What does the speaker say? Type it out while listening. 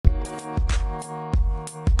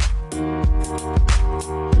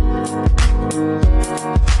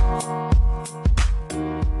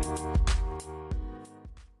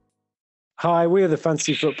Hi, we are the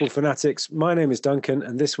Fantasy Football Fanatics. My name is Duncan,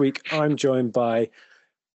 and this week I'm joined by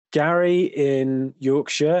Gary in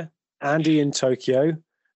Yorkshire, Andy in Tokyo.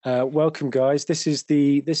 Welcome, guys. This is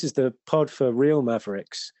the pod for real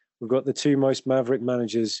Mavericks. We've got the two most Maverick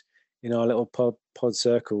managers in our little pod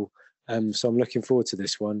circle. So I'm looking forward to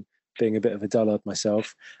this one, being a bit of a dullard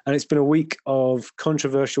myself. And it's been a week of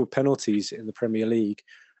controversial penalties in the Premier League.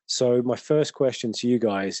 So my first question to you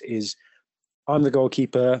guys is, I'm the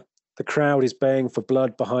goalkeeper. The crowd is baying for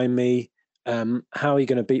blood behind me. How are you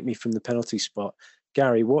going to beat me from the penalty spot?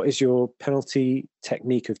 Gary, what is your penalty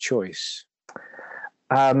technique of choice?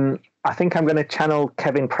 I think I'm going to channel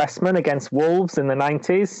Kevin Pressman against Wolves in the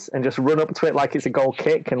 90s and just run up to it like it's a goal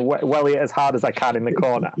kick and welly it as hard as I can in the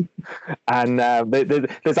corner. And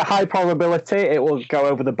there's a high probability it will go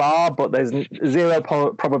over the bar, but there's zero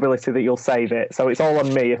probability that you'll save it. So it's all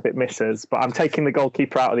on me if it misses, but I'm taking the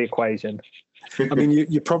goalkeeper out of the equation. I mean,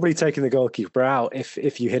 you're probably taking the goalkeeper out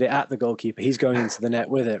if you hit it at the goalkeeper. He's going into the net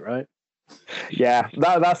with it, right? Yeah,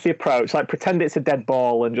 that's the approach. Like, pretend it's a dead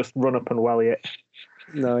ball and just run up and welly it.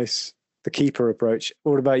 Nice. The keeper approach.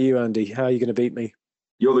 What about you, Andy? How are you going to beat me?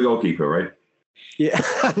 You're the goalkeeper, right? Yeah.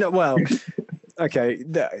 No, well, okay.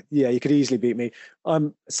 Yeah, you could easily beat me.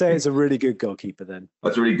 Say it's a really good goalkeeper then.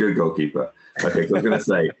 That's a really good goalkeeper. Okay, so I was going to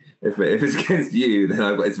say, if it's against you,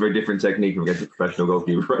 then it's a very different technique from against a professional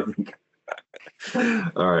goalkeeper, I think.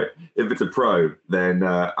 All right. If it's a pro, then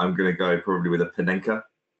I'm going to go probably with a Panenka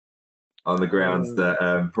on the grounds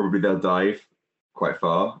that probably they'll dive quite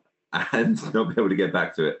far and not be able to get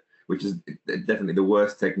back to it, which is definitely the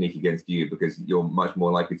worst technique against you because you're much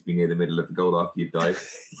more likely to be near the middle of the goal after you've dived.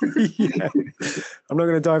 Yeah. I'm not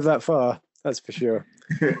going to dive that far, that's for sure.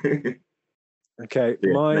 Okay,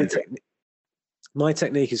 yeah, my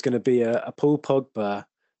technique is going to be a Paul Pogba,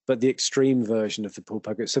 but the extreme version of the Paul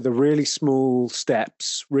Pogba. So the really small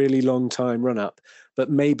steps, really long time run up, but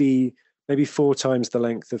maybe 4 times the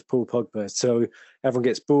length of Paul Pogba. So everyone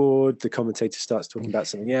gets bored, the commentator starts talking about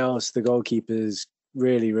something else, the goalkeeper's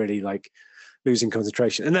really, really like losing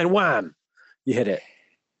concentration. And then wham, you hit it.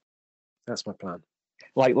 That's my plan.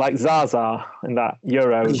 Like Zaza in that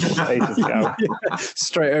Euros ages ago. Yeah,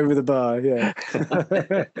 straight over the bar, yeah.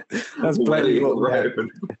 That's plenty what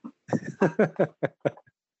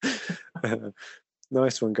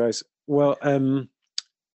nice one, guys. Well,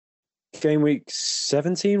 game week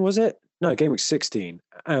 17, was it? No, game week 16.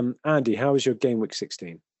 Andy, how was your game week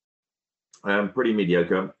 16? Pretty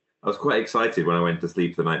mediocre. I was quite excited when I went to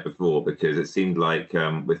sleep the night before because it seemed like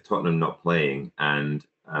with Tottenham not playing and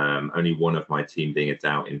only one of my team being a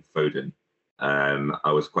doubt in Foden,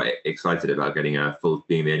 I was quite excited about being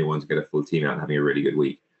the only one to get a full team out and having a really good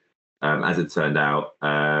week. As it turned out,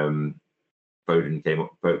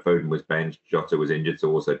 Foden was benched. Jota was injured,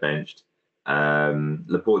 so also benched.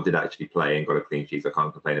 Laporte did actually play and got a clean sheet, so I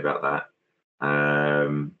can't complain about that.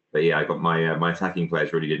 But yeah, I got my attacking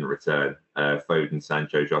players really didn't return. Foden,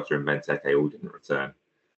 Sancho, Jota, and Benteke all didn't return.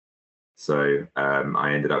 So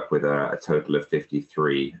I ended up with a total of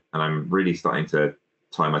 53, and I'm really starting to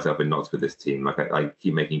tie myself in knots with this team. Like I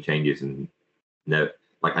keep making changes, and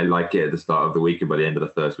I like it at the start of the week, and by the end of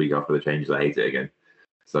the first week after the changes, I hate it again.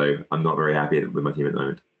 So I'm not very happy with my team at the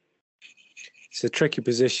moment. It's a tricky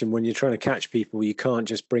position when you're trying to catch people. You can't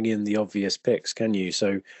just bring in the obvious picks, can you?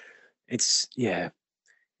 So it's a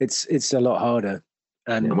lot harder.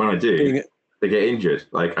 And when I do, they get injured.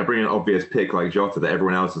 Like I bring an obvious pick like Jota that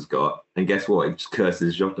everyone else has got, and guess what? It just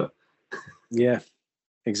curses Jota. Yeah,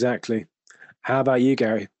 exactly. How about you,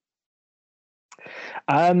 Gary?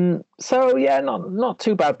 So yeah, not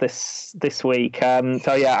too bad this week.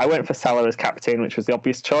 So yeah, I went for Salah as captain, which was the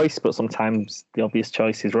obvious choice, but sometimes the obvious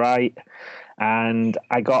choice is right. And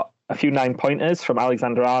I got a few 9-pointers from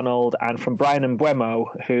Alexander Arnold and from Brian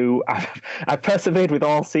Mbeumo, who I've persevered with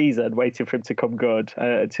all season, waiting for him to come good.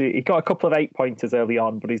 He got a couple of 8-pointers early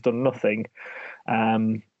on, but he's done nothing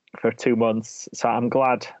for 2 months. So I'm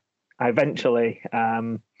glad I eventually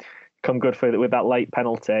come good with that late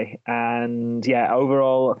penalty. And yeah,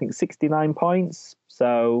 overall, I think 69 points.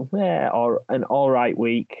 So yeah, an all right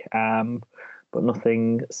week, but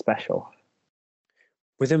nothing special.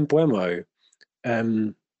 With Mbeumo,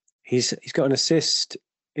 he's got an assist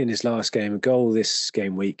in his last game, a goal this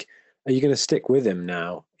game week. Are you going to stick with him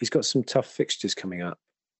now? He's got some tough fixtures coming up.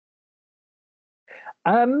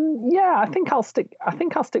 Yeah, I think I'll stick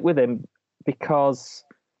with him because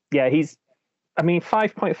yeah, he's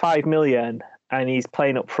 5.5 million and he's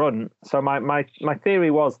playing up front. So my theory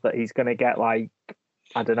was that he's going to get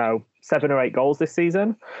 7 or 8 goals this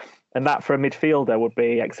season. And that for a midfielder would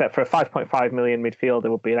be, except for a 5.5 million midfielder,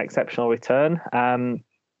 would be an exceptional return.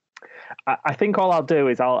 I think all I'll do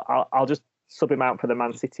is I'll just sub him out for the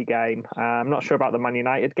Man City game. I'm not sure about the Man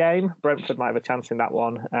United game. Brentford might have a chance in that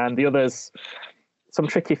one. And the others, some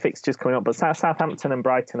tricky fixtures coming up, but Southampton and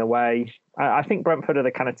Brighton away. I think Brentford are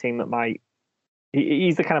the kind of team that might.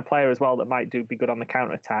 He's the kind of player as well that might be good on the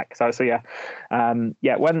counter attack. So yeah, in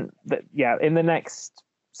the next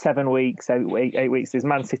 7 weeks, 8 weeks, there's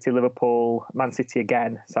Man City, Liverpool, Man City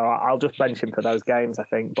again. So I'll just bench him for those games, I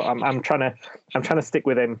think. But I'm trying to stick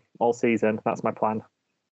with him all season. That's my plan.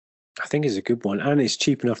 I think it's a good one, and it's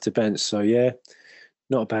cheap enough to bench. So yeah,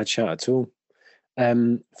 not a bad shout at all.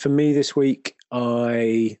 For me this week,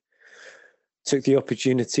 I took the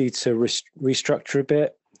opportunity to restructure a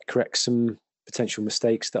bit, correct some potential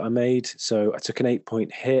mistakes that I made. So I took an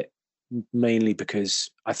 8-point hit, mainly because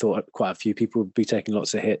I thought quite a few people would be taking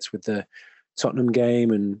lots of hits with the Tottenham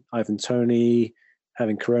game and Ivan Toney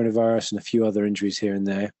having coronavirus and a few other injuries here and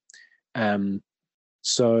there.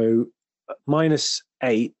 So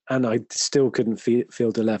 -8, and I still couldn't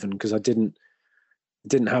field 11 because I didn't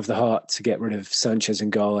have the heart to get rid of Sanchez in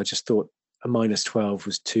goal. I just thought a -12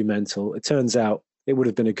 was too mental. It turns out it would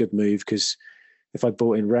have been a good move because if I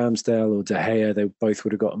bought in Ramsdale or De Gea, they both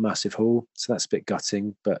would have got a massive haul. So that's a bit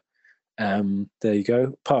gutting, but there you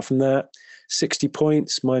go. Apart from that, 60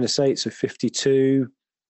 points, -8, so 52.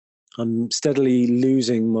 I'm steadily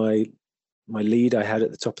losing my lead I had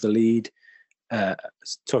at the top of the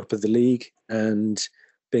league, and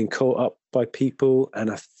being caught up by people.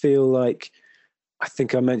 And I feel like, I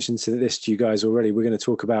think I mentioned this to you guys already, we're going to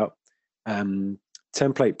talk about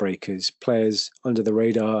template breakers, players under the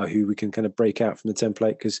radar who we can kind of break out from the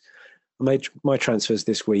template, because I made my transfers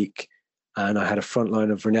this week and I had a front line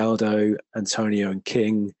of Ronaldo, Antonio and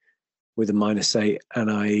King with a -8, and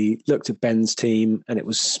I looked at Ben's team and it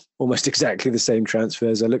was almost exactly the same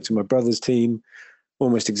transfers. I looked at my brother's team,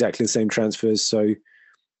 almost exactly the same transfers. So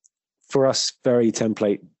for us very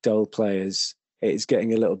template dull players, it's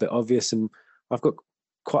getting a little bit obvious, and I've got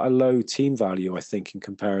quite a low team value, I think, in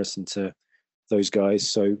comparison to those guys.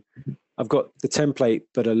 So I've got the template,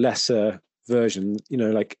 but a lesser version,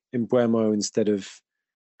 like Mbeumo instead of,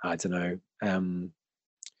 I don't know,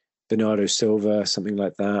 Bernardo Silva, something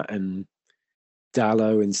like that, and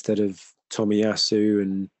Dallo instead of Tomiyasu,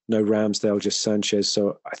 and no Ramsdale, just Sanchez.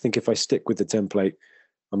 So I think if I stick with the template,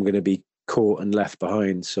 I'm going to be caught and left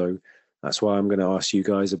behind. So that's why I'm going to ask you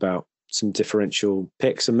guys about some differential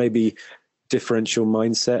picks and maybe differential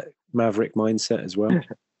mindset, Maverick mindset as well.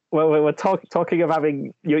 Well, we're talking of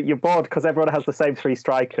having you're bored because everyone has the same 3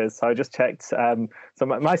 strikers. So I just checked. So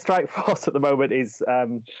my strike force at the moment is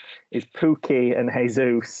Pukki and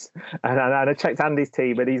Jesus, and I checked Andy's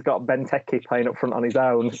team, and he's got Benteke playing up front on his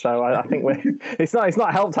own. So I think it's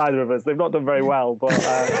not helped either of us. They've not done very well, but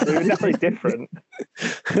we were definitely different.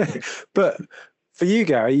 But for you,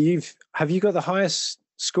 Gary, have you got the highest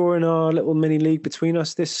score in our little mini league between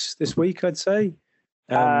us this week? I'd say.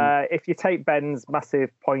 If you take Ben's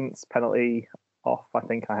massive points penalty off, I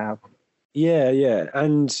think I have. Yeah,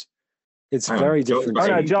 and it's very different. Oh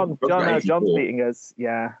no, John's beating us.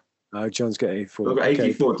 Yeah. Oh, John's got 84. I've got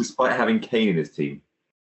 84, despite having Kane in his team,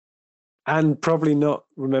 and probably not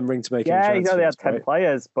remembering to make. Yeah, he only had 10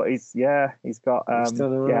 players, but he's got. He's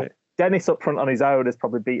done all right. Dennis up front on his own has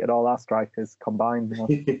probably beaten all our strikers combined.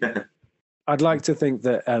 Yeah. I'd like to think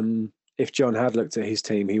that if John had looked at his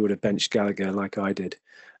team, he would have benched Gallagher like I did.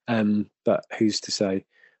 But who's to say?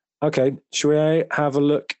 Okay, should we have a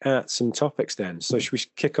look at some topics then? So should we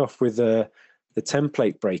kick off with the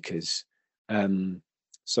template breakers?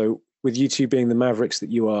 So with you two being the Mavericks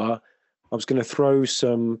that you are, I was going to throw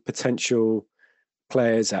some potential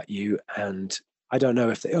players at you, and I don't know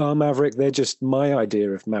if they are Maverick. They're just my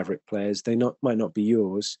idea of Maverick players. They might not be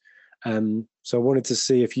yours. So I wanted to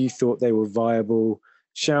see if you thought they were viable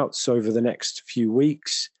shouts over the next few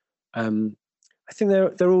weeks. I think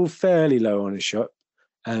they're all fairly low on his shot.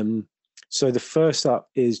 So the first up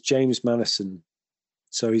is James Maddison.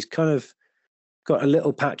 So he's kind of got a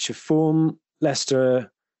little patch of form.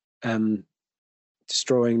 Leicester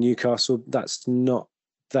destroying Newcastle. That's not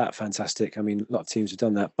that fantastic. I mean, a lot of teams have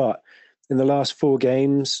done that. But in the last 4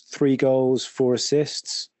 games, 3 goals, 4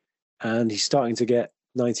 assists, and he's starting to get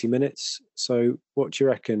 90 minutes. So what do you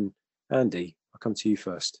reckon, Andy? I'll come to you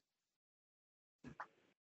first.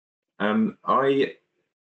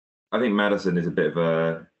 I think Maddison is a bit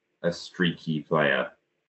of a streaky player,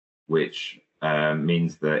 which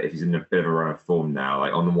means that if he's in a bit of a run of form now,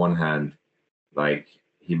 like on the one hand, like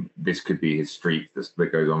this could be his streak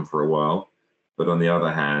that goes on for a while, but on the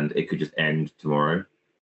other hand, it could just end tomorrow.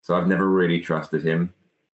 So I've never really trusted him.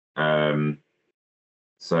 And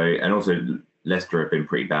also Leicester have been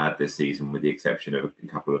pretty bad this season, with the exception of a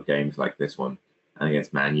couple of games like this one. and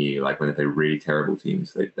against Man U, like when they play really terrible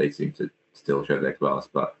teams, they seem to still show their class.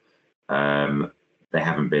 But they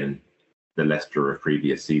haven't been the Leicester of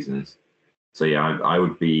previous seasons. So yeah, I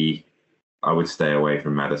would stay away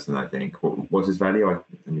from Maddison. I think. What's his value?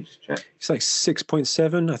 Let me just check. It's like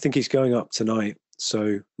 6.7. I think he's going up tonight,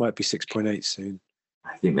 so might be 6.8 soon.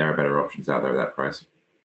 I think there are better options out there at that price.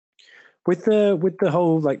 With the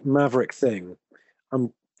whole like Maverick thing, I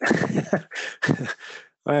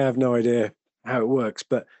have no idea how it works,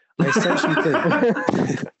 but I essentially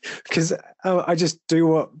think because I just do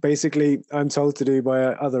what basically I'm told to do by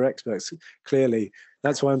other experts. Clearly,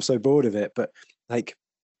 that's why I'm so bored of it. But like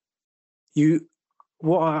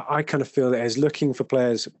what I kind of feel is looking for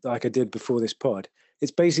players like I did before this pod.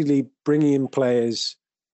 It's basically bringing in players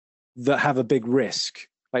that have a big risk.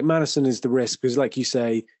 Like Maddison is the risk because, like you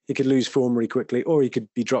say, he could lose form really quickly, or he could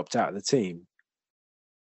be dropped out of the team.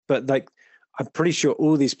 But like, I'm pretty sure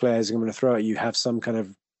all these players I'm going to throw at you have some kind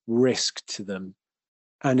of risk to them,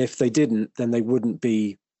 and if they didn't, then they wouldn't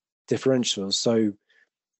be differentials. So,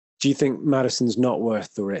 do you think Maddison's not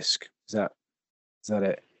worth the risk? Is that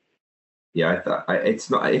it? Yeah, it's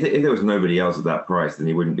not. If there was nobody else at that price, then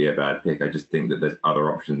he wouldn't be a bad pick. I just think that there's other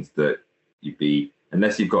options that you'd be.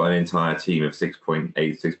 Unless you've got an entire team of 6.8,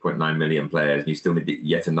 6.9 million players, and you still need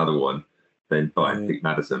yet another one, then fine, pick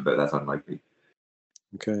Maddison, but that's unlikely.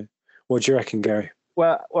 Okay. What do you reckon, Gary?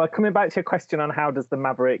 Well, coming back to your question on how does the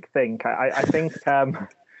Maverick think, I think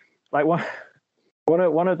like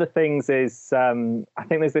one of the things is I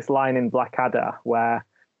think there's this line in Blackadder where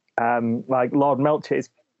like Lord Melcher is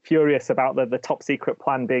furious about the top secret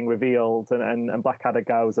plan being revealed, and Blackadder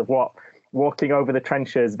goes of what. Walking over the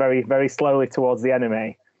trenches very, very slowly towards the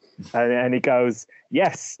enemy. And he goes,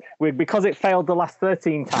 yes, because it failed the last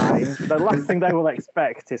 13 times, the last thing they will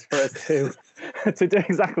expect is for us to do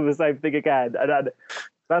exactly the same thing again. And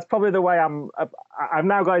that's probably the way I'm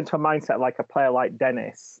now going to a mindset like a player like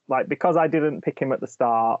Dennis. Like, because I didn't pick him at the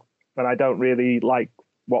start, and I don't really like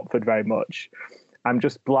Watford very much, I'm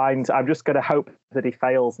just blind. I'm just going to hope that he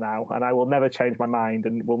fails now, and I will never change my mind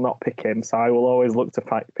and will not pick him. So I will always look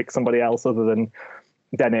to pick somebody else other than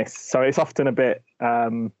Dennis. So it's often a bit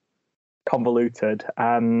convoluted.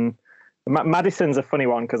 Maddison's a funny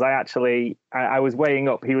one because I was weighing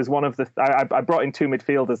up. He was one of the. I brought in two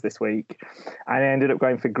midfielders this week, and I ended up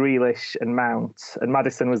going for Grealish and Mount, and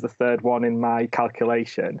Maddison was the third one in my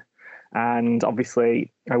calculation. And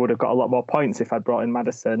obviously, I would have got a lot more points if I'd brought in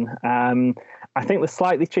Maddison. I think the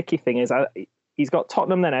slightly tricky thing is he's got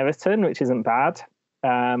Tottenham then Everton, which isn't bad.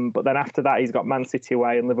 But then after that, he's got Man City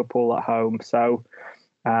away and Liverpool at home. So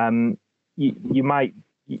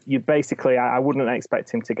you basically, I wouldn't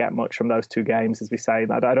expect him to get much from those two games, as we say.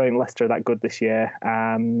 I don't think Leicester are that good this year.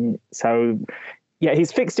 So yeah,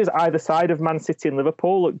 his fixtures either side of Man City and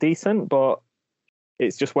Liverpool look decent, but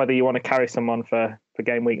it's just whether you want to carry someone for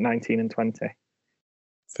game week 19 and 20.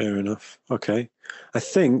 Fair enough. Okay. I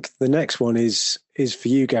think the next one is for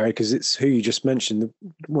you, Gary, because it's who you just mentioned.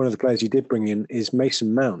 One of the players you did bring in is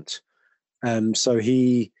Mason Mount. So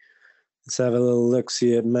let's have a little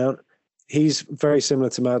look-see at Mount. He's very similar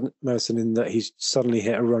to Maddison in that he's suddenly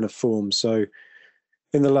hit a run of form. So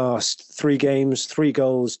in the last 3 games, 3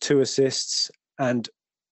 goals, 2 assists, and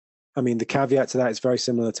I mean, the caveat to that is very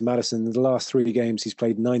similar to Maddison. In the last 3 games, he's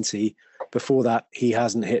played 90. Before that, he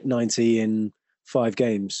hasn't hit 90 in 5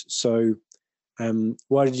 games. So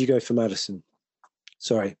why did you go for Maddison?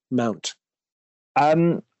 Sorry, Mount.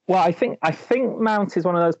 Well, I think Mount is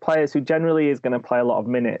one of those players who generally is going to play a lot of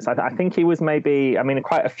minutes. I think he was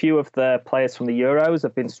quite a few of the players from the Euros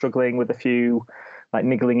have been struggling with a few like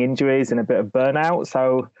niggling injuries and a bit of burnout.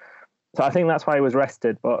 So I think that's why he was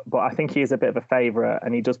rested, but I think he is a bit of a favourite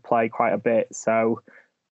and he does play quite a bit. So,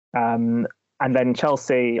 and then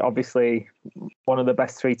Chelsea, obviously one of the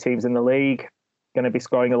best 3 teams in the league, going to be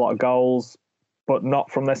scoring a lot of goals, but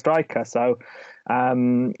not from their striker. So,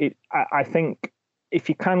 I think if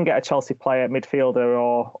you can get a Chelsea player, midfielder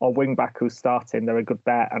or wing back who's starting, they're a good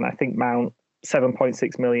bet. And I think Mount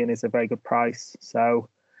 7.6 million is a very good price. So,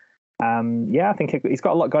 I think he's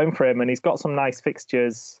got a lot going for him, and he's got some nice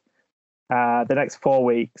fixtures. The next 4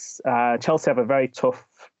 weeks, Chelsea have a very tough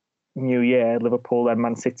New Year, Liverpool and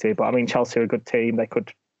Man City. But I mean, Chelsea are a good team; they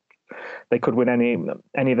could win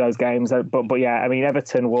any of those games. But yeah, I mean,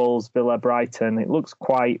 Everton, Wolves, Villa, Brighton. It looks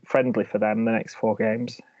quite friendly for them the next 4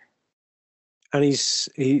 games. And he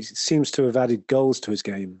seems to have added goals to his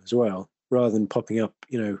game as well, rather than popping up,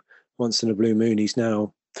 once in a blue moon. He's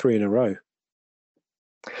now 3 in a row.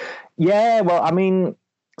 Yeah, well, I mean,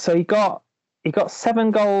 so he got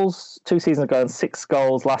 7 goals 2 seasons ago and 6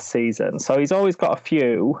 goals last season. So he's always got a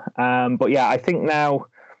few. But yeah, I think now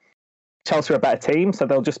Chelsea are a better team, so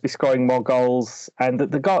they'll just be scoring more goals. And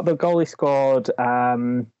the goal he scored,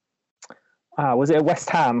 was it at West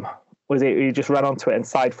Ham? Was it he just ran onto it and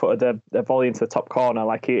side footed a volley into the top corner?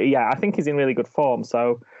 I think he's in really good form.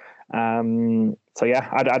 So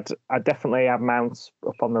yeah, I'd definitely have Mount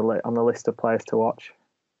up on the list of players to watch.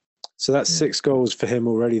 So that's 6 goals for him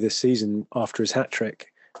already this season after his hat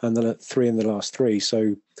trick, and then 3 in the last 3.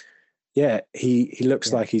 So yeah, he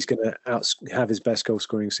looks like he's going to have his best goal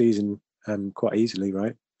scoring season quite easily,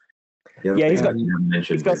 right? Yeah, he's got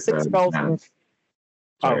 6 goals.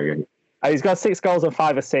 He's got 6 goals and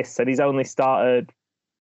 5 assists, and he's only started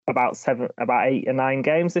about 8 or 9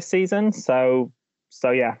 games this season. So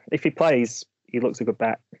yeah, if he plays, he looks a good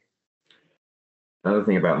bet. Another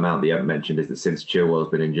thing about Mount that you haven't mentioned is that since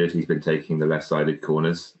Chilwell's been injured, he's been taking the left-sided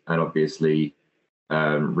corners, and obviously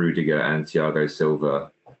Rudiger and Thiago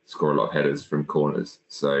Silva score a lot of headers from corners.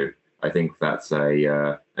 So I think that's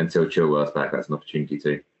until Chilwell's back, that's an opportunity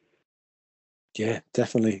too. Yeah,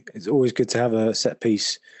 definitely. It's always good to have a set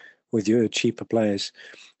piece with your cheaper players.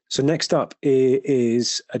 So next up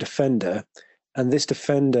is a defender, and this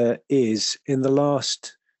defender is in the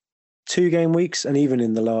last 2 game weeks and even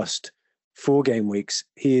in the last 4 game weeks,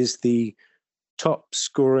 he is the top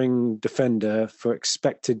scoring defender for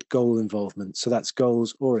expected goal involvement. So that's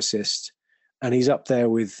goals or assists, and he's up there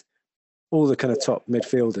with all the kind of top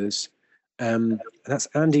midfielders. And that's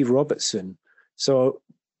Andy Robertson. So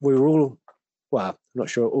we were all, well, I'm not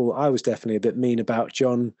sure all, I was definitely a bit mean about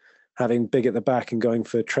John having big at the back and going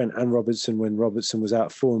for Trent and Robertson when Robertson was out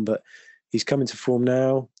of form, but he's coming to form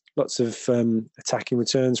now. Lots of attacking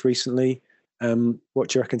returns recently. What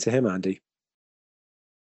do you reckon to him, Andy?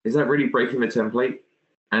 Is that really breaking the template,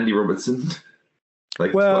 Andy Robertson?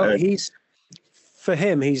 He's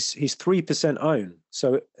 3% own,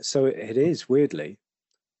 so it is weirdly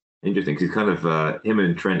interesting. Because he's kind of him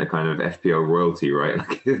and Trent are kind of FPL royalty, right?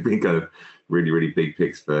 Like they've been kind of really, really big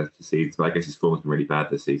picks for seasons. But I guess his form's been really bad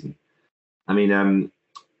this season. I mean,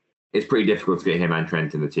 it's pretty difficult to get him and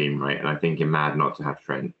Trent in the team, right? And I think you're mad not to have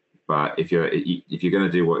Trent. But if you're going to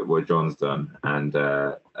do what John's done and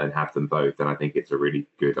have them both, then I think it's a really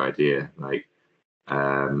good idea. Like,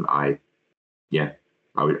 I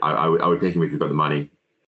would pick him if you've got the money.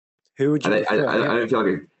 Who would you? I don't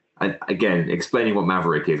feel like again explaining what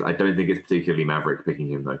Maverick is. I don't think it's particularly Maverick picking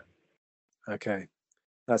him though. Okay,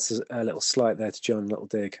 that's a little slight there to John. Little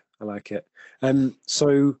dig. I like it.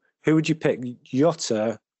 So who would you pick,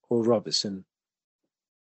 Jota or Robertson?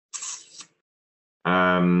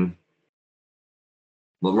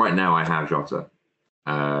 Well, right now I have Jota.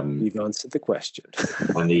 You've answered the question.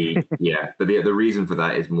 But the reason for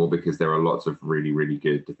that is more because there are lots of really, really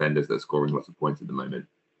good defenders that are scoring lots of points at the moment.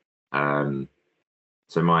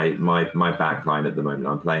 So my back line at the moment,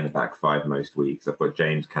 I'm playing the back 5 most weeks. I've got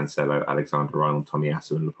James, Cancelo, Alexander-Arnold,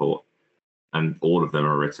 Tomiyasu, and Laporte, and all of them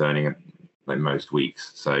are returning like most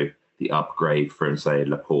weeks. So the upgrade from say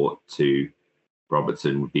Laporte to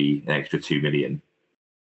Robertson would be an extra 2 million.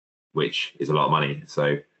 Which is a lot of money.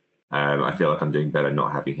 So I feel like I'm doing better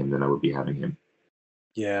not having him than I would be having him.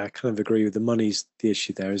 Yeah, I kind of agree with the money's the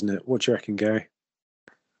issue there, isn't it? What do you reckon, Gary?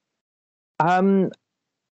 I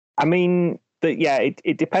mean,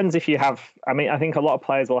 it depends if you have. I mean, I think a lot of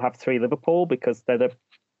players will have 3 Liverpool because they're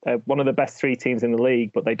one of the best 3 teams in the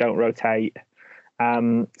league, but they don't rotate.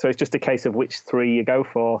 So it's just a case of which 3 you go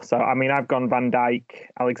for. So I mean, I've gone Van Dijk,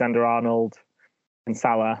 Alexander-Arnold, and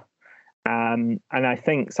Salah. And I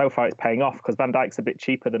think so far it's paying off because Van Dijk's a bit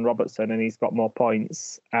cheaper than Robertson and he's got more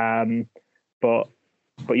points. But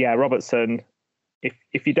yeah, Robertson,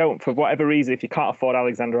 if you don't, for whatever reason, if you can't afford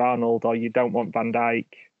Alexander-Arnold or you don't want Van Dijk,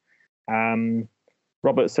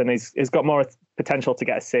 Robertson has got more potential to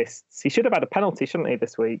get assists. He should have had a penalty, shouldn't he,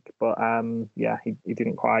 this week? But he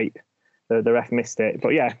didn't quite. The ref missed it. But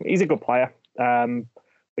yeah, he's a good player. But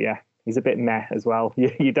yeah, he's a bit meh as well.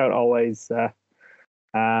 You don't always.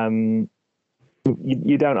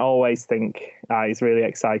 You don't always think he's really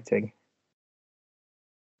exciting.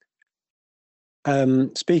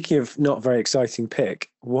 Speaking of not very exciting pick,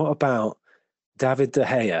 what about David De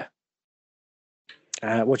Gea?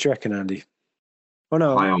 What do you reckon, Andy? Oh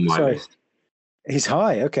no, high on my list. He's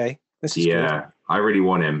high. Okay, this is good. I really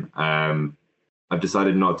want him. I've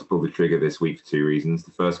decided not to pull the trigger this week for 2 reasons.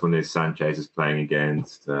 The first one is Sanchez is playing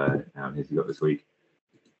against. Who's he got this week?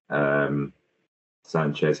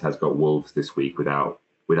 Sanchez has got Wolves this week without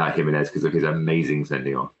Jimenez because of his amazing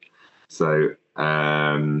sending off. So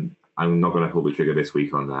I'm not going to pull the trigger this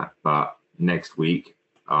week on that. But next week,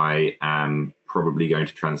 I am probably going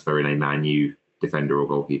to transfer in a Man U defender or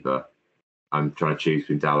goalkeeper. I'm trying to choose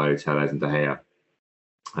between Dalot, Telles, and De Gea.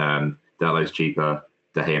 Dalot's cheaper.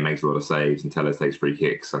 De Gea makes a lot of saves and Telles takes free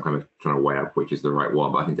kicks. I'm kind of trying to weigh up which is the right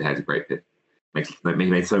one, but I think De Gea's a great pick. He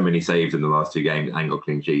made so many saves in the last 2 games and got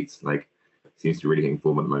clean sheets. Like, seems to be really hitting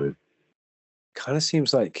form at the moment. Kind of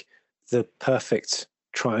seems like the perfect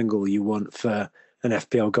triangle you want for an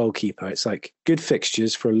FPL goalkeeper. It's like good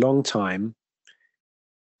fixtures for a long time,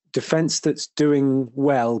 defense that's doing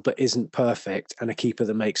well but isn't perfect, and a keeper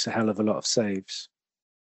that makes a hell of a lot of saves.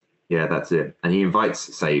 Yeah, that's it. And he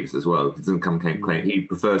invites saves as well. He doesn't come claim. He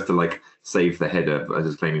prefers to like save the header as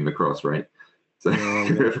just claiming the cross, right? So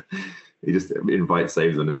he just invites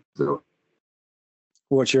saves on himself.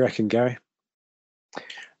 What do you reckon, Gary?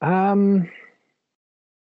 I'm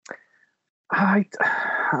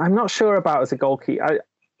not sure about as a goalkeeper.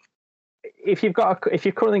 If you've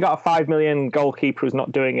currently got a 5 million goalkeeper who's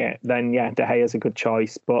not doing it, then yeah, De Gea is a good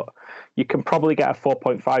choice. But you can probably get a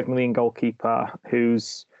 4.5 million goalkeeper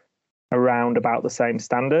who's around about the same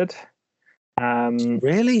standard.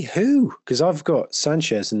 Really? Who? Because I've got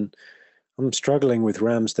Sanchez and I'm struggling with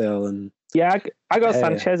Ramsdale and yeah, I got De Gea.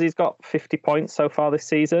 Sanchez. He's got 50 points so far this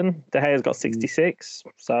season. De Gea's got 66.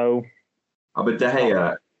 So, but De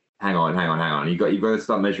Gea, hang on. You've got to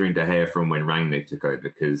start measuring De Gea from when Rangnick took over,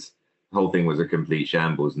 because the whole thing was a complete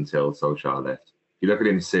shambles until Solskjaer left. If you look at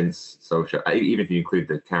him since Solskjaer, even if you include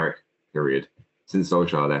the Carrick period, since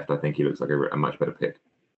Solskjaer left, I think he looks like a much better pick.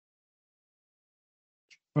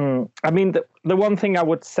 I mean, the one thing I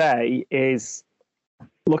would say is,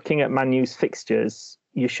 looking at Man U's fixtures,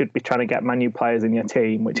 you should be trying to get Man U players in your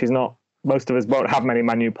team, which is not, most of us won't have many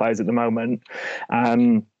Man U players at the moment.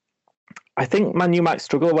 I think Man U might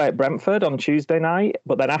struggle away at Brentford on Tuesday night,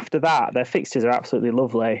 but then after that, their fixtures are absolutely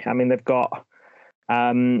lovely. I mean, they've got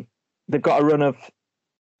a run of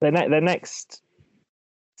their next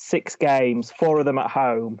 6 games, 4 of them at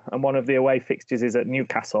home, and one of the away fixtures is at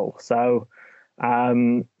Newcastle. So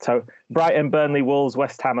Brighton, Burnley, Wolves,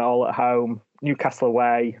 West Ham are all at home, Newcastle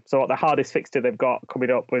away. So the hardest fixture they've got coming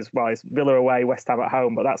up is Villa away, West Ham at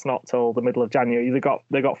home, but that's not till the middle of January.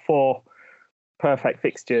 They got 4 perfect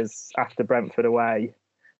fixtures after Brentford away.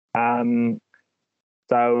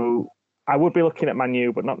 So I would be looking at Man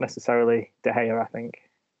U, but not necessarily De Gea, I think.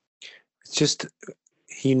 It's just,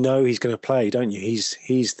 he's going to play, don't you?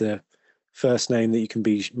 He's the first name that you can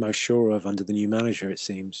be most sure of under the new manager, it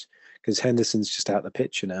seems, because Henderson's just out the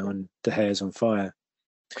picture now and De Gea's on fire.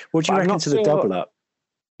 What do you reckon to the double up?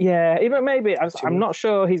 Yeah, even maybe. I'm not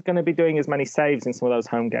sure he's going to be doing as many saves in some of those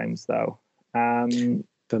home games, though.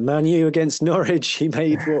 But Man U against Norwich, he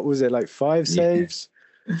made, what was it, like 5 saves?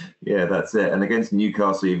 Yeah, that's it. And against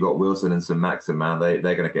Newcastle, you've got Wilson and Saint-Maximin. They're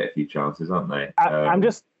going to get a few chances, aren't they? I'm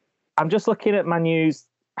just looking at Man U's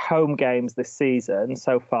home games this season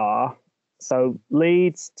so far. So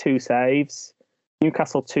Leeds 2 saves,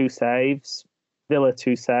 Newcastle 2 saves, Villa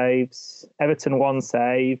 2 saves, Everton 1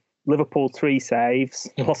 save, Liverpool 3 saves,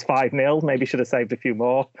 lost 5-0. Maybe should have saved a few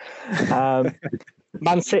more.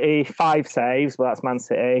 Man City 5 saves, but that's Man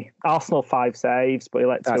City. Arsenal 5 saves, but he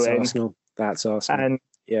let 2 in. That's Arsenal. And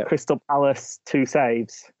Crystal Palace 2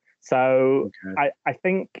 saves. So okay. I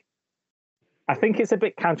think it's a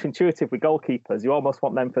bit counterintuitive with goalkeepers. You almost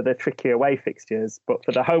want them for the tricky away fixtures, but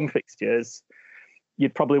for the home fixtures,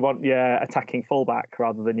 you'd probably want your attacking fullback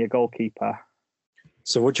rather than your goalkeeper.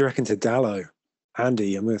 So what do you reckon to Dalot?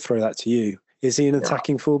 Andy, I'm going to throw that to you. Is he an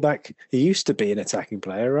attacking fullback? He used to be an attacking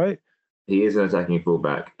player, right? He is an attacking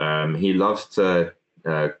fullback. He loves to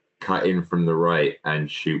cut in from the right and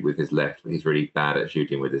shoot with his left. He's really bad at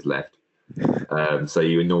shooting with his left. So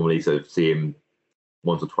you would normally sort of see him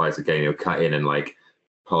once or twice a game. He'll cut in and like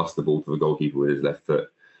pass the ball to the goalkeeper with his left foot.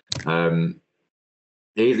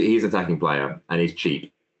 He's an attacking player and he's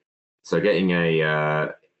cheap. So getting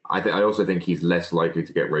I also think he's less likely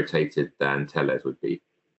to get rotated than Telles would be,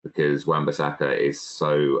 because Wan-Bissaka is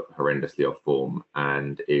so horrendously off form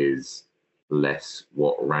and is less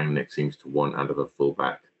what Rangnick seems to want out of a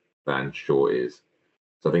fullback than Shaw is.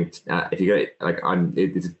 So I think if you get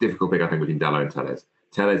it's a difficult pick, I think, between Dalot and Telles.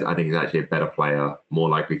 Telles, I think, is actually a better player, more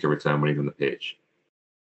likely to return when he's on the pitch.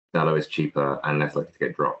 Dalot is cheaper and less likely to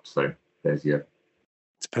get dropped. So there's your...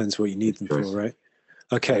 Depends what you need them for, right?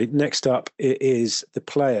 Okay, next up it is the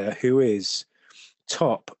player who is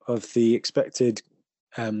top of the expected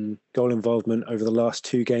goal involvement over the last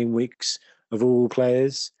 2 game weeks of all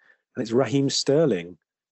players, and it's Raheem Sterling.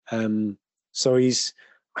 So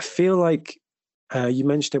I feel like you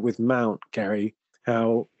mentioned it with Mount, Gary,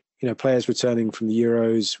 how players returning from the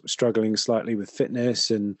Euros struggling slightly with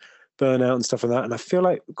fitness and burnout and stuff like that. And I feel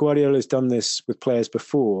like Guardiola's done this with players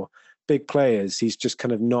before, big players. He's just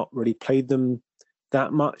kind of not really played them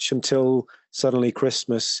that much until suddenly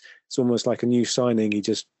Christmas. It's almost like a new signing. He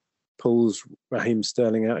just pulls Raheem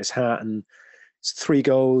Sterling out his hat, and it's 3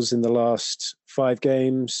 goals in the last 5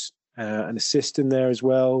 games, an assist in there as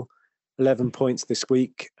well, 11 points this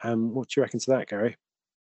week. What do you reckon to that, Gary?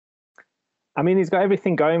 I mean, he's got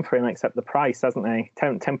everything going for him except the price, hasn't he?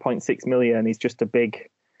 10.6 million. He's just a big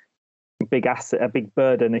asset, a big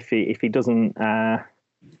burden if he doesn't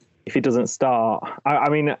start. I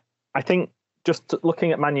mean, I think just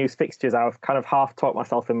looking at Man U's fixtures, I've kind of half talked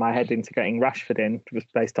myself in my head into getting Rashford in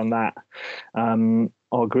just based on that,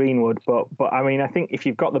 or Greenwood. But I mean, I think if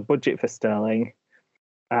you've got the budget for Sterling,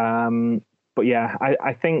 but yeah,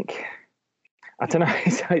 I think. I don't know.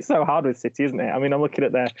 It's so hard with City, isn't it? I mean, I'm looking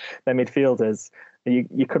at their midfielders.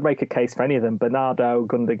 You could make a case for any of them: Bernardo,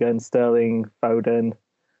 Gundogan, Sterling, Foden,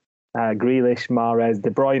 Grealish, Mahrez, De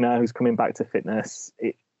Bruyne, who's coming back to fitness.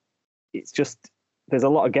 It's just there's a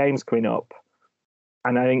lot of games coming up,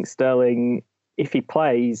 and I think Sterling, if he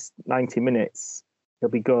plays 90 minutes, he'll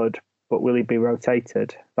be good. But will he be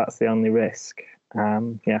rotated? That's the only risk.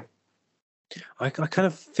 Yeah. I kind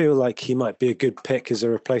of feel like he might be a good pick as a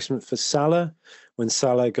replacement for Salah when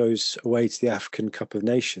Salah goes away to the African Cup of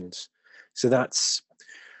Nations. So this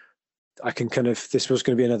was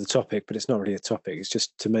going to be another topic, but it's not really a topic. It's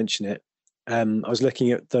just to mention it. I was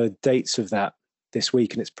looking at the dates of that this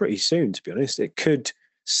week, and it's pretty soon, to be honest. It could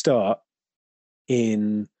start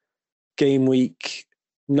in game week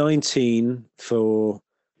 19 for,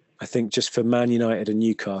 I think, just for Man United and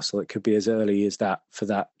Newcastle. It could be as early as that for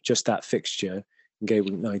that fixture in game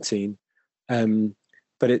week 19.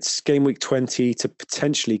 But it's game week 20 to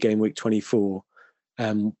potentially game week 24,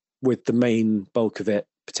 with the main bulk of it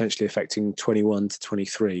potentially affecting 21 to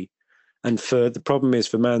 23. And the problem is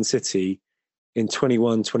for Man City in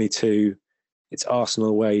 21, 22, it's Arsenal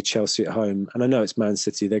away, Chelsea at home. And I know it's Man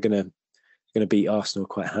City. They're going to beat Arsenal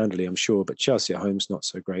quite handily, I'm sure. But Chelsea at home's not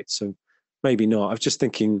so great. So maybe not. I was just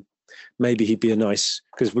thinking maybe he'd be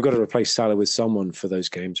because we've got to replace Salah with someone for those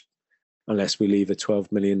games, unless we leave a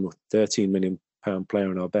 12 million or 13 million pound player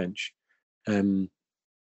on our bench. But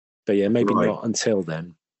yeah, maybe not until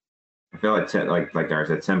then. I feel like Gareth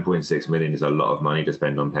said, 10.6 million is a lot of money to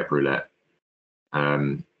spend on Pep Roulette.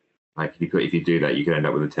 Like if you do that, you could end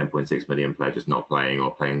up with a 10.6 million player just not playing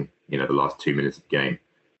or playing, the last 2 minutes of the game.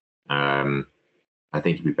 I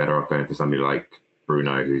think you'd be better off going for somebody like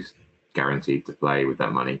Bruno, who's guaranteed to play with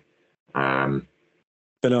that money.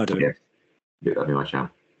 Bernardo. Yeah, that'd be my shout.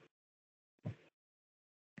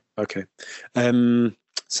 Okay.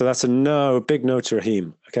 So that's a big no to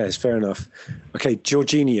Raheem. Okay, it's fair enough. Okay,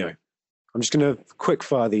 Jorginho. I'm just going to quick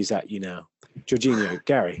fire these at you now. Jorginho,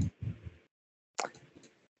 Gary.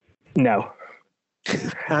 No.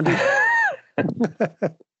 Andy?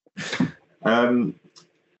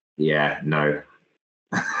 Yeah, no.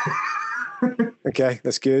 Okay,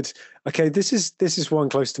 that's good. Okay, this is one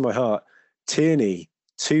close to my heart. Tierney,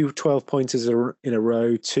 2 12-pointers in a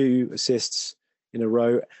row, 2 assists in a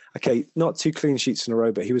row. Okay, not 2 clean sheets in a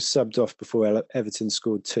row, but he was subbed off before Everton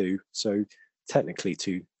scored 2. So technically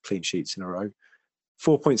 2 clean sheets in a row.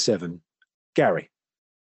 4.7. Gary.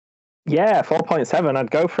 Yeah, 4.7. I'd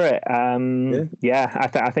go for it.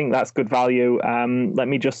 I think that's good value. Let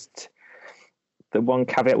me just. The one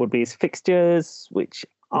caveat would be his fixtures, which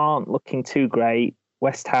aren't looking too great.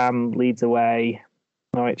 West Ham, Leeds away,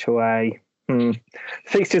 Norwich away.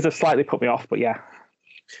 Fixtures have slightly put me off, but yeah.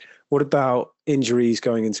 What about injuries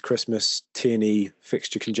going into Christmas? Tierney,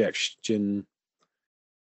 fixture congestion.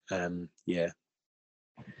 Yeah.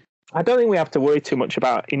 I don't think we have to worry too much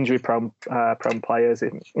about injury-prone players.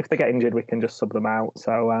 If they get injured, we can just sub them out.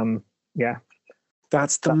 So, yeah.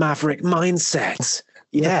 That's the Maverick mindset.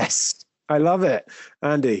 Yes. I love it.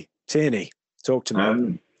 Andy, Tierney, talk to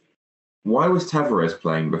me. Why was Tavares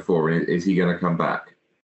playing before, and is he going to come back?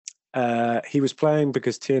 He was playing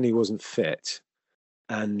because Tierney wasn't fit,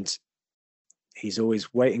 and he's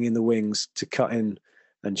always waiting in the wings to cut in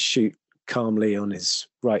and shoot calmly on his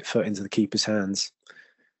right foot into the keeper's hands.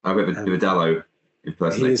 I bet Dalot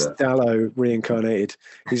impersonator. He is Dalot reincarnated.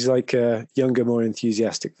 He's like a younger, more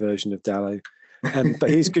enthusiastic version of Dalot. But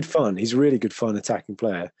he's good fun. He's a really good fun attacking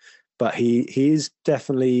player. But he is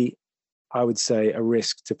definitely, I would say, a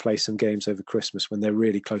risk to play some games over Christmas when they're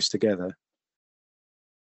really close together.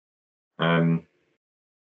 I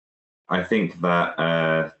think that,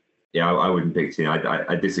 I wouldn't pick Tierney.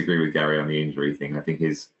 I disagree with Gary on the injury thing. I think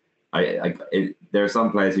there are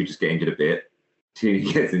some players who just get injured a bit.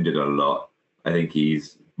 Tierney gets injured a lot. I think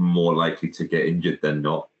he's more likely to get injured than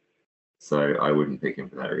not. So I wouldn't pick him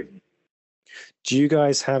for that reason. Do you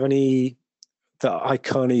guys have any that I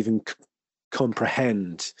can't even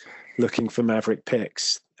comprehend looking for Maverick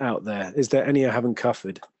picks out there? Is there any I haven't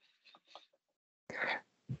covered?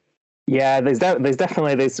 Yeah, there's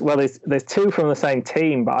definitely there's two from the same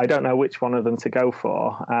team, but I don't know which one of them to go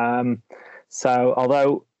for. So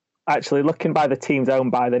although actually looking by the teams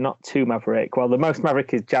owned by, they're not too maverick. Well, the most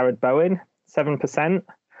maverick is Jared Bowen, 7%.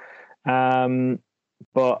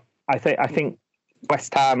 But I think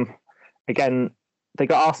West Ham, again, they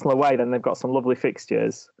got Arsenal away, then they've got some lovely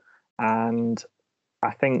fixtures, and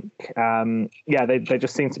I think they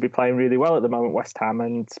just seem to be playing really well at the moment, West Ham.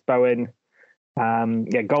 And Bowen,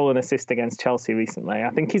 goal and assist against Chelsea recently. I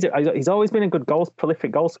think he's always been a good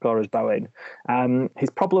prolific goal scorer, Bowen. His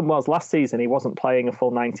problem was last season he wasn't playing a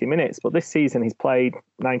full 90 minutes, but this season he's played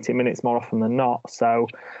 90 minutes more often than not. So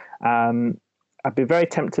I'd be very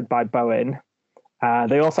tempted by Bowen.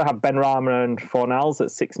 They also have Benrahma and Fornals at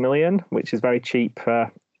 6 million, which is very cheap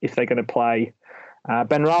if they're going to play.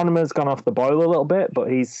 Benrahma's gone off the boil a little bit, but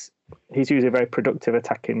he's usually a very productive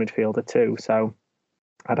attacking midfielder too. So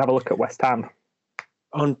I'd have a look at West Ham.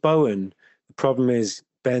 On Bowen, the problem is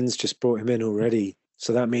Ben's just brought him in already.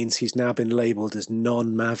 So that means he's now been labelled as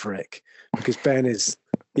non-Maverick because Ben is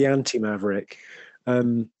the anti-Maverick.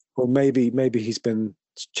 Or maybe he's been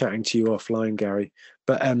chatting to you offline, Gary.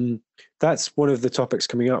 But that's one of the topics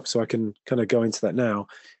coming up, so I can kind of go into that now.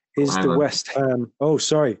 Is the West Ham... Oh,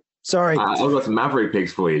 sorry. I've got some Maverick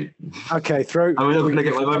picks for you. Okay, I'm not going to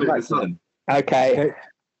get my moment in the sun. Okay.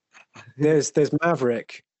 There's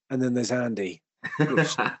Maverick, and then there's Andy.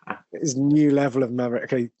 It's a new level of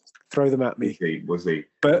Maverick. Okay, throw them at me. We'll see.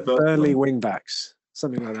 But Burnley wingbacks,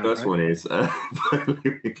 something like that. First one is Burnley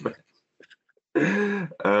wingbacks.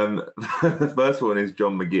 The first one is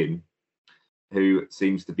John McGinn, who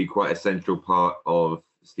seems to be quite a central part of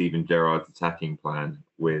Steven Gerrard's attacking plan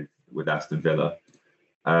with Aston Villa.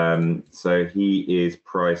 So he is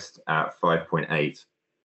priced at 5.8.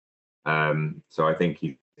 So I think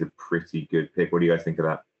he's a pretty good pick. What do you guys think of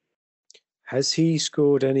that? Has he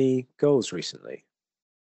scored any goals recently?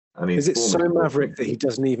 I mean, is it so maverick that he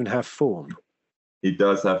doesn't even have form? He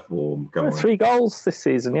does have form. Come on. 3 goals this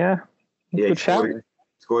season, yeah. Good shout.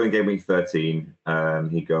 Scored in game week 13.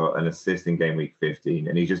 He got an assist in game week 15,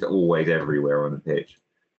 and he's just always everywhere on the pitch.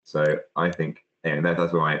 So I think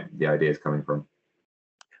that's where the idea is coming from.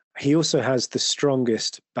 He also has the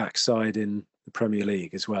strongest backside in the Premier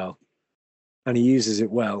League as well, and he uses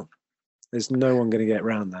it well. There's no one going to get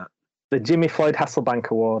around that. The Jimmy Floyd Hasselbank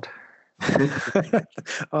Award.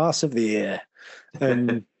 Arse of the year.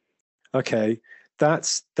 Okay,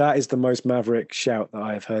 that is the most maverick shout that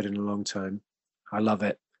I have heard in a long time. I love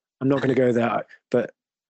it. I'm not going to go there, but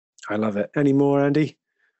I love it. Any more, Andy?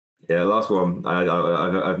 Yeah, last one.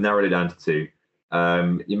 I've narrowed it down to 2.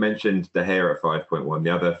 You mentioned De Gea at 5.1. The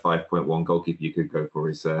other 5.1 goalkeeper you could go for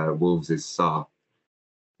is Wolves' Sarr.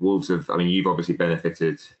 Wolves you've obviously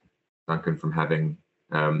benefited, Duncan, from having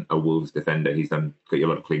a Wolves defender. He's got you a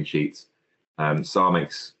lot of clean sheets. Sarr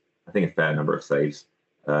makes, I think, a fair number of saves.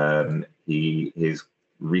 His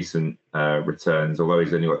recent returns, although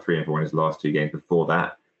he's only got 3 and 4 in his last 2 games before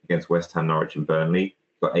that, against West Ham, Norwich and Burnley,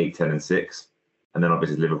 got 8, 10 and 6. And then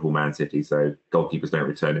obviously Liverpool, Man City, so goalkeepers don't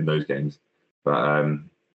return in those games. But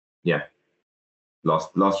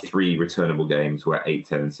last 3 returnable games were 8,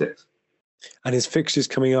 10 and 6. And his fixtures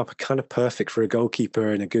coming up are kind of perfect for a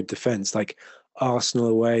goalkeeper and a good defence. Like Arsenal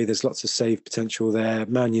away, there's lots of save potential there.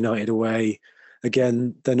 Man United away.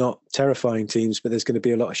 Again, they're not terrifying teams, but there's going to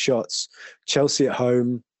be a lot of shots. Chelsea at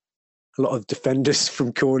home, a lot of defenders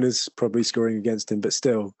from corners probably scoring against him, but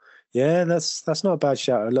still, yeah, that's not a bad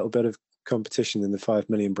shout. A little bit of competition in the 5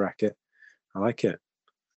 million bracket. I like it.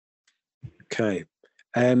 Okay.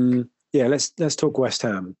 Let's talk West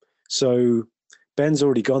Ham. So Ben's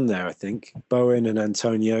already gone there, I think. Bowen and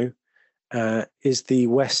Antonio. Is the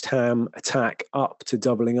West Ham attack up to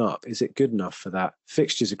doubling up? Is it good enough for that?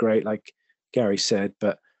 Fixtures are great, like Gary said,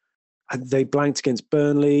 but they blanked against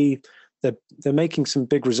Burnley. They're making some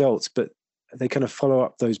big results, but they kind of follow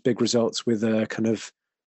up those big results with a kind of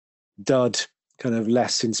dud, kind of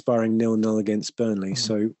less inspiring 0-0 against Burnley.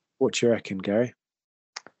 So what do you reckon, Gary?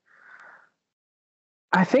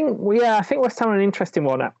 I think West Ham are an interesting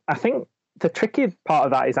one. I think the tricky part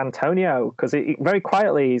of that is Antonio, because very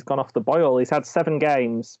quietly he's gone off the boil. He's had 7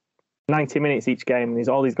 games, 90 minutes each game, and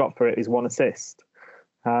all he's got for it is 1 assist.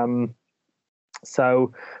 But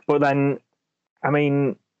then,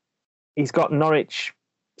 he's got Norwich,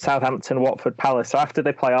 Southampton, Watford, Palace. So after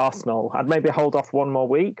they play Arsenal, I'd maybe hold off 1 more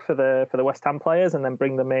week for the West Ham players and then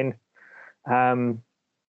bring them in.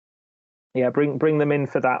 Bring them in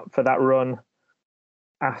for that run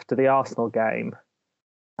after the Arsenal game.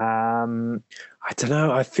 I don't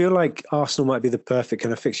know. I feel like Arsenal might be the perfect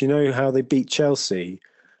kind of fix. You know how they beat Chelsea?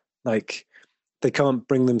 Like, they can't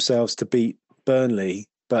bring themselves to beat Burnley,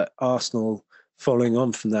 but Arsenal, following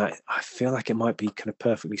on from that, I feel like it might be kind of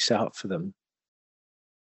perfectly set up for them.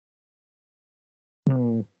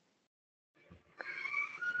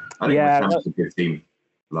 I think West Ham's a good team.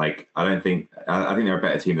 Like, I think they're a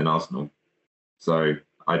better team than Arsenal. So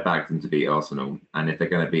I backed them to beat Arsenal. And if they're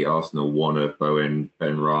going to beat Arsenal, one of Bowen,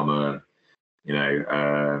 Benrahma,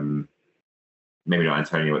 maybe not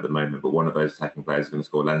Antonio at the moment, but one of those attacking players is going to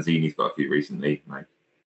score. Lanzini's got a few recently. Like,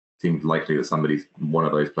 seems likely that one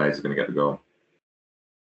of those players is going to get the goal.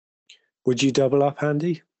 Would you double up,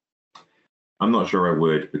 Andy? I'm not sure I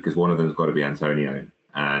would, because one of them's got to be Antonio,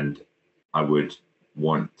 and I would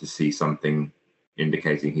want to see something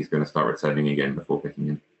indicating he's going to start returning again before picking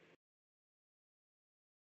him.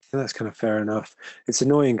 That's kind of fair enough. It's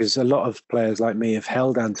annoying because a lot of players like me have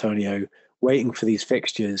held Antonio waiting for these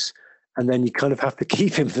fixtures, and then you kind of have to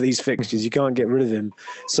keep him for these fixtures. You can't get rid of him.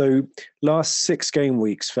 So last 6 game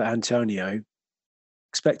weeks for Antonio,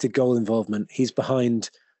 expected goal involvement, he's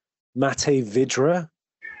behind Mate Vidra.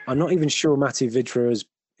 I'm not even sure Mate Vidra has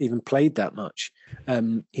even played that much.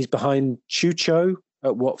 He's behind Chucho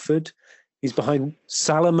at Watford. He's behind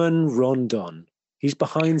Salomon Rondon. He's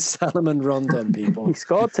behind Salomon Rondon, people. He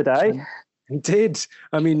scored today. He did.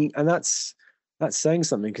 I mean, and that's saying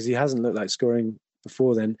something, because he hasn't looked like scoring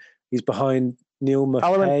before then. He's behind Neil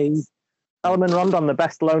Mackay. Salomon Rondon, the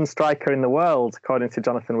best lone striker in the world, according to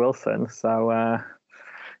Jonathan Wilson. So,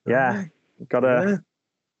 gotta...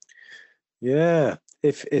 Yeah,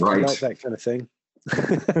 if right. you like that kind of thing.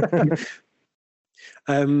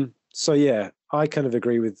 So, yeah, I kind of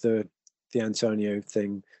agree with the Antonio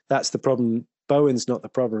thing. That's the problem. Bowen's not the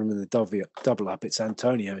problem in the double up. It's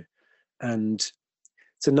Antonio. And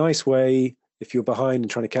it's a nice way, if you're behind and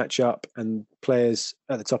trying to catch up, and players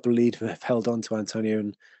at the top of the league have held on to Antonio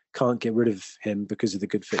and can't get rid of him because of the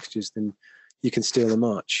good fixtures, then you can steal a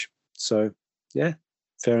march. So, yeah,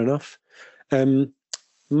 fair enough.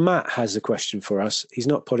 Matt has a question for us. He's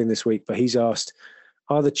not potting this week, but he's asked,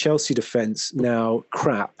 are the Chelsea defence now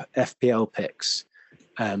crap FPL picks?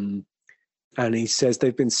 And he says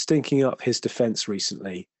they've been stinking up his defence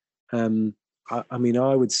recently. I mean,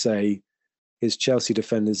 I would say his Chelsea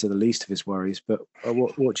defenders are the least of his worries, but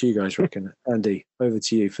what do you guys reckon? Andy, over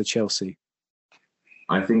to you for Chelsea.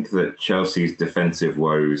 I think that Chelsea's defensive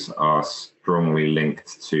woes are strongly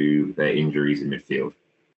linked to their injuries in midfield.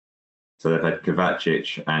 So they've had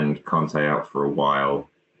Kovacic and Conte out for a while.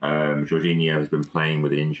 Jorginho has been playing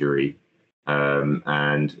with an injury,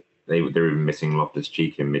 and they were even missing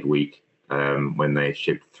Loftus-Cheek in midweek when they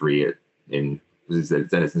shipped 3 in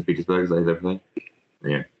Zenit St. Petersburg. They play,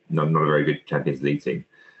 yeah, not a very good Champions League team.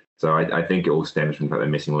 So I think it all stems from the fact they're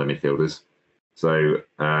missing all their midfielders. So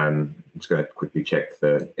I'm just going to quickly check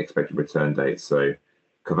the expected return dates. So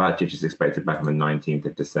Kovacic is expected back on the 19th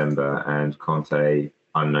of December, and Conte,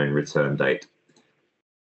 unknown return date.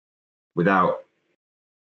 With Jorginho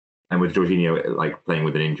like playing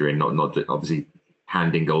with an injury and not obviously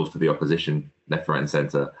handing goals to the opposition left, right, and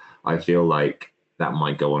centre, I feel like that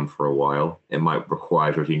might go on for a while. It might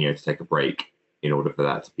require Jorginho to take a break in order for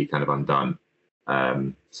that to be kind of undone.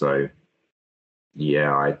 So,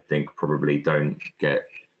 yeah, I think probably don't get.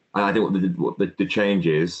 I think the change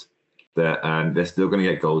is that they're still going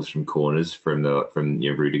to get goals from corners from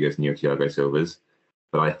Rudiger's and Thiago Silva's.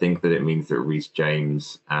 But I think that it means that Reece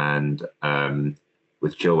James and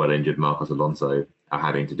with Chilwell injured, Marcos Alonso are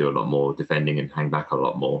having to do a lot more defending and hang back a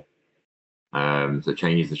lot more. So it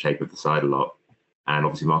changes the shape of the side a lot. And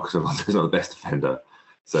obviously Marcos Alonso is not the best defender.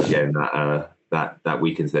 So again, that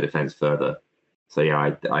weakens their defence further. So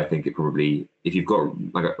yeah, I think it probably, if you've got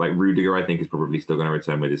like Rudiger, I think is probably still going to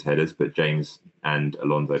return with his headers, but James and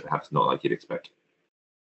Alonso perhaps not like you'd expect.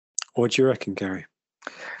 What do you reckon, Gary?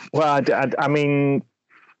 Well, I mean,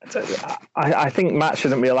 I think Matt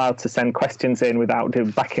shouldn't be allowed to send questions in without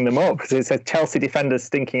backing them up, because it says Chelsea defenders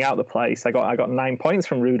stinking out the place. I got 9 points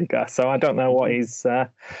from Rudiger, so I don't know what he's.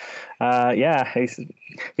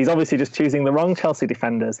 He's obviously just choosing the wrong Chelsea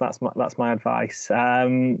defenders. That's my advice.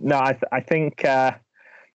 No, I think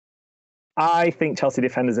Chelsea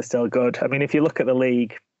defenders are still good. I mean, if you look at the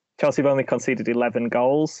league, Chelsea have only conceded 11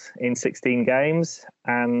 goals in 16 games,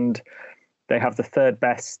 and they have the 3rd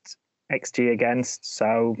best XG against.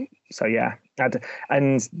 So yeah.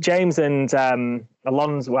 And James and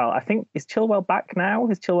Alonso, well, I think, is Chilwell back now?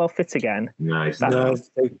 Is Chilwell fit again? No,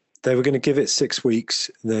 they were going to give it 6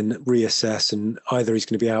 weeks, then reassess, and either he's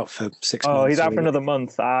going to be out for 6 months. Oh, he's out for another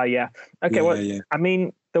month. Yeah. Okay, yeah, well, yeah. I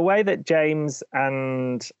mean, the way that James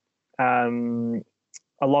and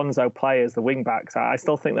Alonso play as the wing backs, I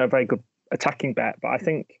still think they're a very good attacking bet, but I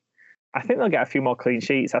think they'll get a few more clean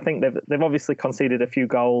sheets. I think they've obviously conceded a few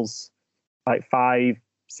goals, like 5,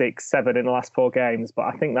 6, 7 in the last 4 games, but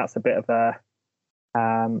I think that's a bit of a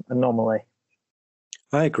anomaly.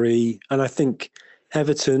 I agree. And I think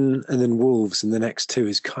Everton and then Wolves in the next 2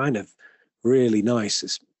 is kind of really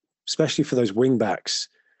nice, especially for those wing backs.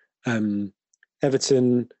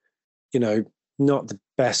 Everton, not the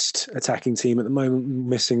best attacking team at the moment,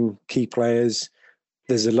 missing key players.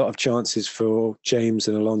 There's a lot of chances for James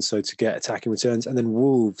and Alonso to get attacking returns. And then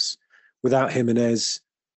Wolves, without Jimenez,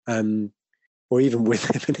 or even with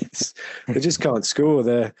Jimenez, they just can't score.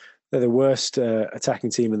 They're the worst attacking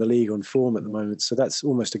team in the league on form at the moment. So that's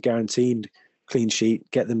almost a guaranteed clean sheet,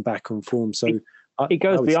 get them back on form. So it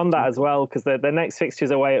goes beyond that as well, because the next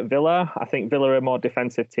fixture's away at Villa. I think Villa are a more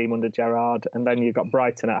defensive team under Gerrard. And then you've got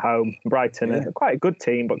Brighton at home. Brighton are quite a good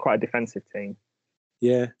team, but quite a defensive team.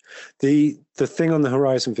 Yeah. The thing on the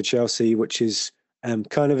horizon for Chelsea, which is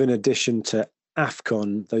kind of in addition to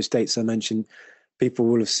AFCON, those dates I mentioned, people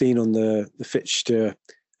will have seen on the fixture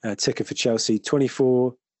ticker for Chelsea,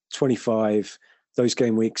 24, 25, those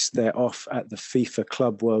game weeks, they're off at the FIFA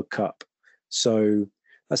Club World Cup. So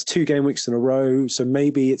that's 2 game weeks in a row. So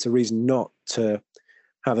maybe it's a reason not to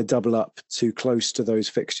have a double up too close to those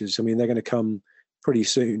fixtures. I mean, they're going to come pretty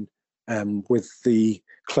soon with the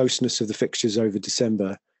closeness of the fixtures over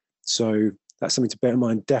December. So that's something to bear in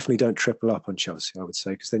mind. Definitely don't triple up on Chelsea, I would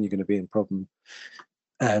say, because then you're going to be in problem.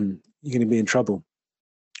 You're going to be in trouble.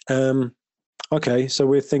 Okay, so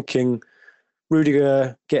we're thinking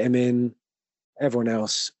Rudiger, get him in. Everyone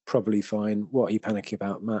else, probably fine. What are you panicking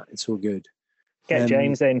about, Matt? It's all good. Get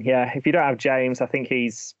James in, yeah. If you don't have James, I think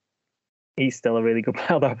he's still a really good player.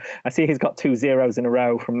 Although I see he's got 2 zeros in a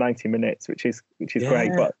row from 90 minutes, which is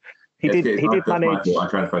great. But he did manage. I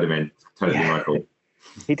transferred him in. Totally my fault.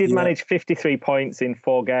 He did manage 53 points in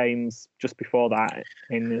 4 games just before that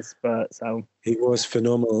in his spurt. So he was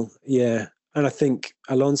phenomenal. Yeah. And I think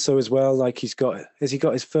Alonso as well, like has he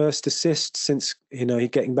got his first assist since, he's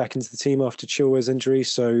getting back into the team after Chilwell's injury.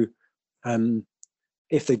 So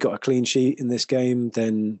if they got a clean sheet in this game,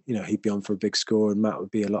 then, he'd be on for a big score and Matt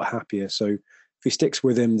would be a lot happier. So if he sticks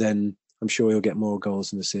with him, then I'm sure he'll get more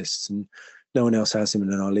goals and assists, and no one else has him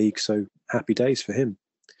in our league. So happy days for him.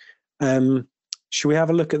 Should we have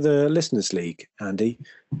a look at the Listeners' League, Andy?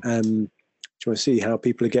 Do you want to see how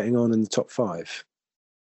people are getting on in the top 5?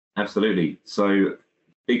 Absolutely. So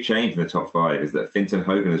big change in the top 5 is that Fintan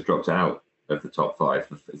Hogan has dropped out of the top 5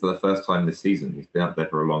 for the first time this season. He's been up there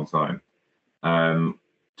for a long time.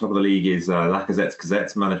 Top of the league is Lacazette's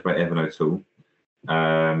Cazettes, managed by Evan O'Toole,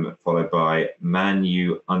 followed by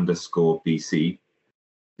Manu_BC,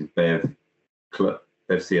 Bev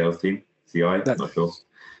CL's team, CI, I'm not sure.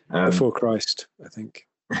 Before Christ, I think.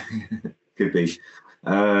 Could be.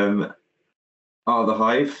 Art of the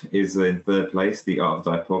Hive is in 3rd place, the Art of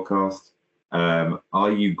the Dive podcast.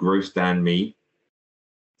 Are You Gross Dan Me?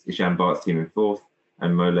 Ishan Bart's team in 4th,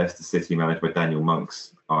 and Mo Leicester City, managed by Daniel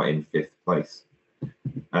Monks, are in 5th place.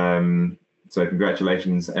 So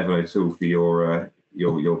congratulations, Evan O'Toole, for your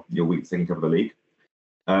week taking top of the league.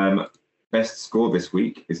 Best score this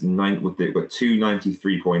week is 9. We've got 2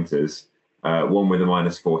 93 pointers. One with a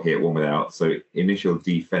 -4 hit, one without. So initial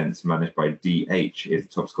defense, managed by DH, is the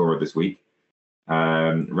top scorer this week.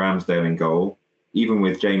 Ramsdale in goal. Even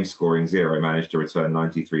with James scoring 0, managed to return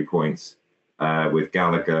 93 points with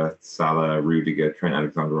Gallagher, Salah, Rudiger, Trent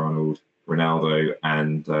Alexander-Arnold, Ronaldo,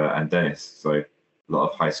 and Dennis. So a lot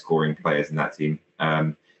of high-scoring players in that team.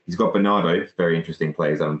 He's got Bernardo, very interesting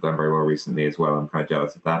players that have done very well recently as well. I'm kind of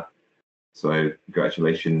jealous of that. So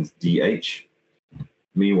congratulations, DH.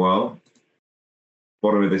 Meanwhile,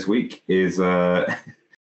 bottom of this week is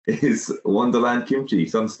Wonderland Kimchi,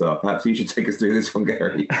 Sunstar. Perhaps you should take us through this one,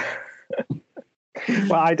 Gary.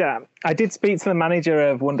 Well, I did speak to the manager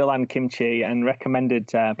of Wonderland Kimchi and recommended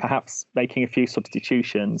perhaps making a few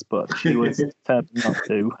substitutions, but she was determined not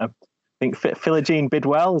to. I think Philogene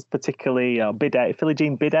Bidwell is particularly,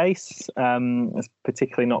 Philogene Bidace has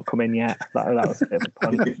particularly not come in yet. That was a bit of a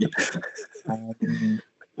pun.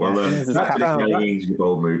 That's a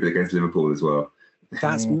bold move against Liverpool as well.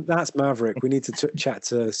 That's Maverick. We need to chat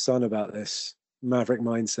to Son about this Maverick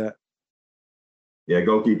mindset. Yeah,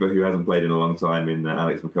 goalkeeper who hasn't played in a long time in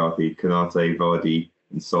Alex McCarthy, Konate, Vardy,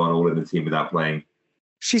 and Son all in the team without playing.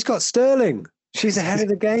 She's got Sterling. She's ahead of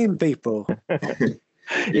the game, people.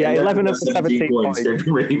 Yeah, 11 of the 17 points.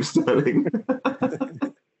 Raheem Sterling.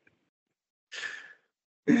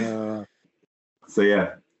 So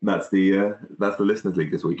yeah, that's the Listeners'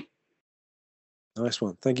 League this week. Nice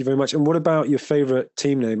one. Thank you very much. And what about your favourite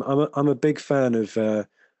team name? I'm a big fan of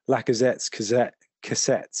Lacazette's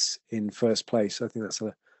Cassettes in first place. I think that's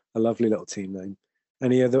a lovely little team name.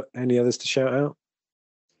 Any others to shout out?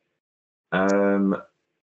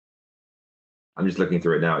 I'm just looking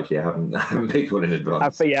through it now. Actually, I haven't picked one in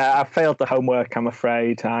advance. I failed the homework. I'm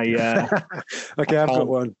afraid. Okay, I've got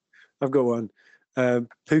one.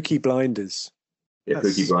 Peaky Blinders. Yeah,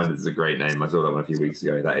 Peaky Blinders is a great name. I saw that one a few weeks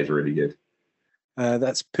ago. That is really good.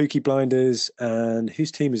 That's Peaky Blinders, and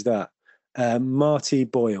whose team is that? Marty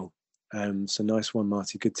Boyle. So nice one,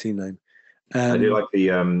 Marty. Good team name. I do like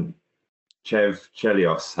the Chev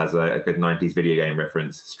Chelios has a good 90s video game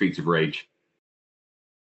reference, Streets of Rage.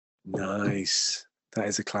 Nice. That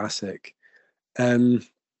is a classic.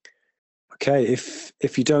 Okay,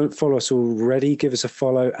 if you don't follow us already, give us a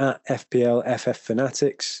follow at FPL FF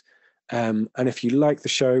Fanatics. And if you like the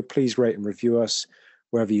show, please rate and review us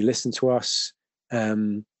wherever you listen to us.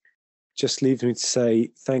 Just leave me to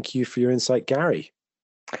say thank you for your insight, Gary.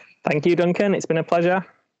 Thank you, Duncan. It's been a pleasure.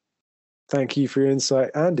 Thank you for your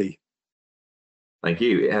insight, Andy. Thank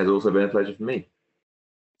you. It has also been a pleasure for me.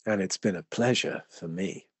 And it's been a pleasure for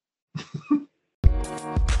me.